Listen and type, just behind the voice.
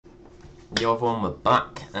the other one, we're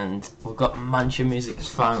back, and we've got Mansion Music is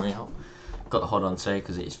finally out. Got the hood on today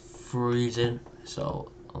because it's freezing,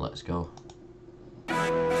 so let's go.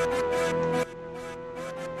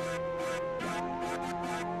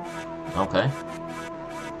 Okay.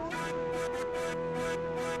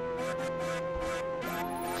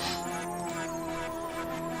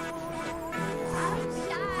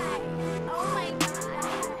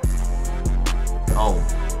 Oh.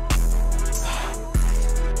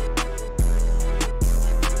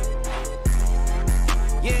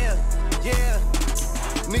 Yeah.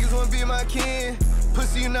 Niggas wanna be my kin.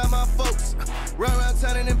 Pussy, you not my folks. Run around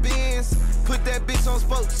town in the Benz. Put that bitch on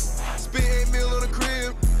spokes. Spent 8 mil on the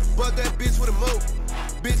crib. Bought that bitch with a moat.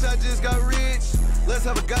 Bitch, I just got rich. Let's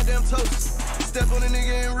have a goddamn toast. Step on a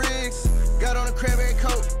nigga in rigs. Got on a cranberry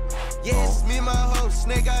coat. Yes, me and my host.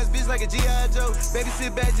 Snake eyes bitch like a G.I. Joe. Baby,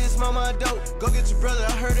 sit back, just smoke my dope. Go get your brother,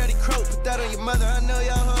 I heard that he croaked. Put that on your mother, I know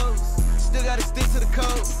y'all hoes. Still gotta stick to the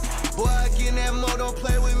code. Boy, I get in that mode, don't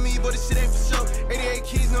play with me, but this shit ain't for show. 88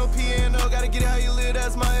 keys, no piano. Gotta get how you live,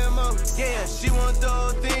 that's my MO. Yeah, she want the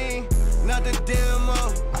whole thing, not the demo.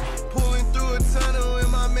 Pulling through a tunnel in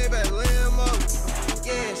my Maybach limo.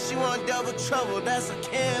 Yeah, she want double trouble, that's a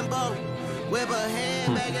Cambo. Whip her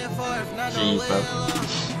hand back and forth, not no willow.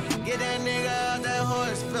 Get that nigga out that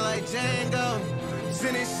horse, feel like Django.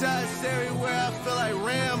 Sending shots everywhere, I feel like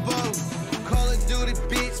Rambo. Call of Duty,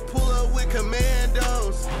 bitch, pull up with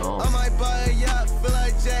commandos. I might buy a yacht, feel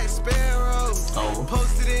like Jack Sparrow.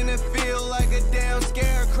 Posted in the field like a damn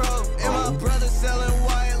scarecrow. And my brother selling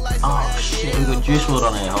white like some shit, we got Juice WRLD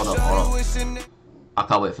on here, hold up. I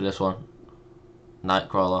can't wait for this one.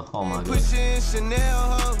 Nightcrawler, oh my god. Pushing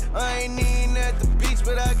Chanel, I ain't even at the beach,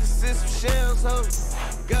 but I can send some shells, ho.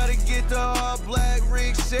 Gotta get the all black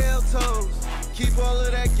rig shell toes. Keep all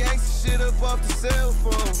of that gangsta shit up off the cell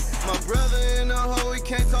phone. My brother in the hole, he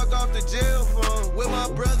can't talk off the jail phone. With my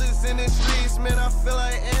brothers in the streets, man, I feel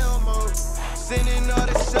like Elmo. Sending all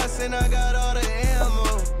the shots and I got all the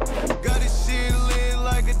ammo. Got this shit lit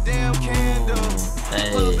like a damn candle.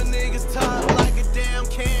 Pull up a nigga's top like a damn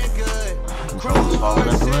can good. Chrome heart,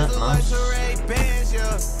 shit like Ray bands,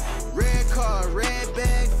 yeah. Red car, red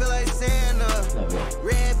bag, feel like Santa.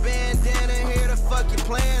 Red bandana, here to fuck your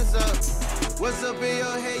plans up. What's up in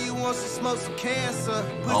your head? You want some smoke, some cancer?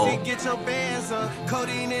 Pussy, get your bands up.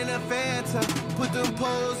 Codeine in a Fanta. Put them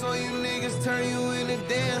poles on you niggas, turn you into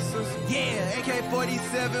dancers. Yeah,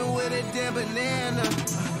 AK-47 with a damn banana.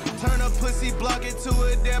 Turn a pussy block into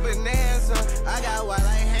a damn bonanza. I got white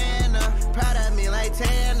like Hannah, proud of me like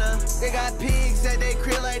Tana. They got pigs at they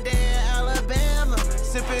crib like they in Alabama.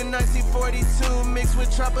 Sippin' 1942 mixed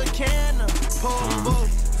with Tropicana. Pole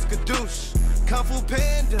skadoosh. Kung Fu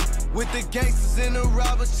Panda with the gangsters and the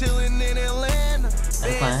robbers chillin' in Atlanta.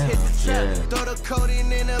 Bands hit the trap, throw the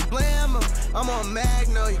codeine in a blammer. I'm on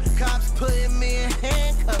Magnolia, cops putting me in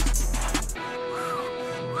handcuffs.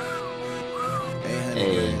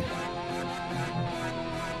 800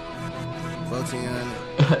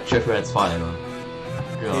 1400. Trippie Redd's fire, man.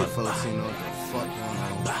 Big 14, what the fuck going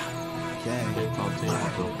on? Big 14,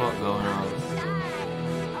 what the fuck going on?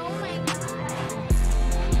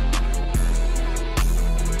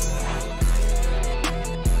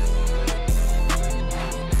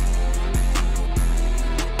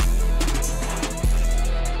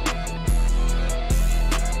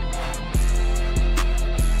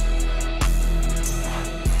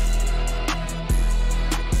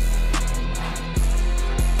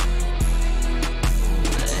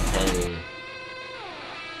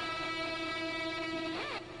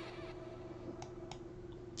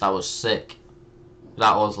 That was sick.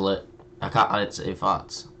 That was lit. I can't add it to, in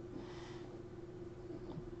fact,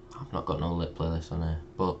 I've not got no lit playlist on there,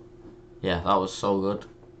 but yeah, that was so good.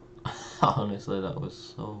 Honestly, that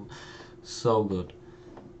was so good.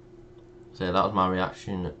 So yeah, that was my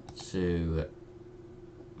reaction to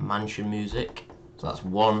Mansion Music. So that's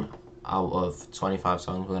 1 out of 25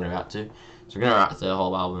 songs we're going to react to. So we're going to react to the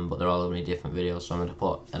whole album, but they're all going to be different videos, so I'm going to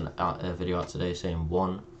put a video out today saying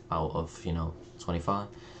 1 out of, 25.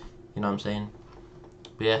 You know what I'm saying?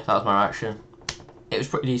 But yeah, that was my reaction. It was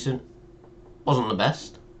pretty decent. Wasn't the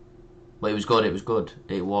best, but it was good. It was good.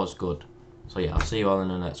 It was good. So yeah, I'll see you all in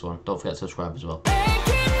the next one. Don't forget to subscribe as well.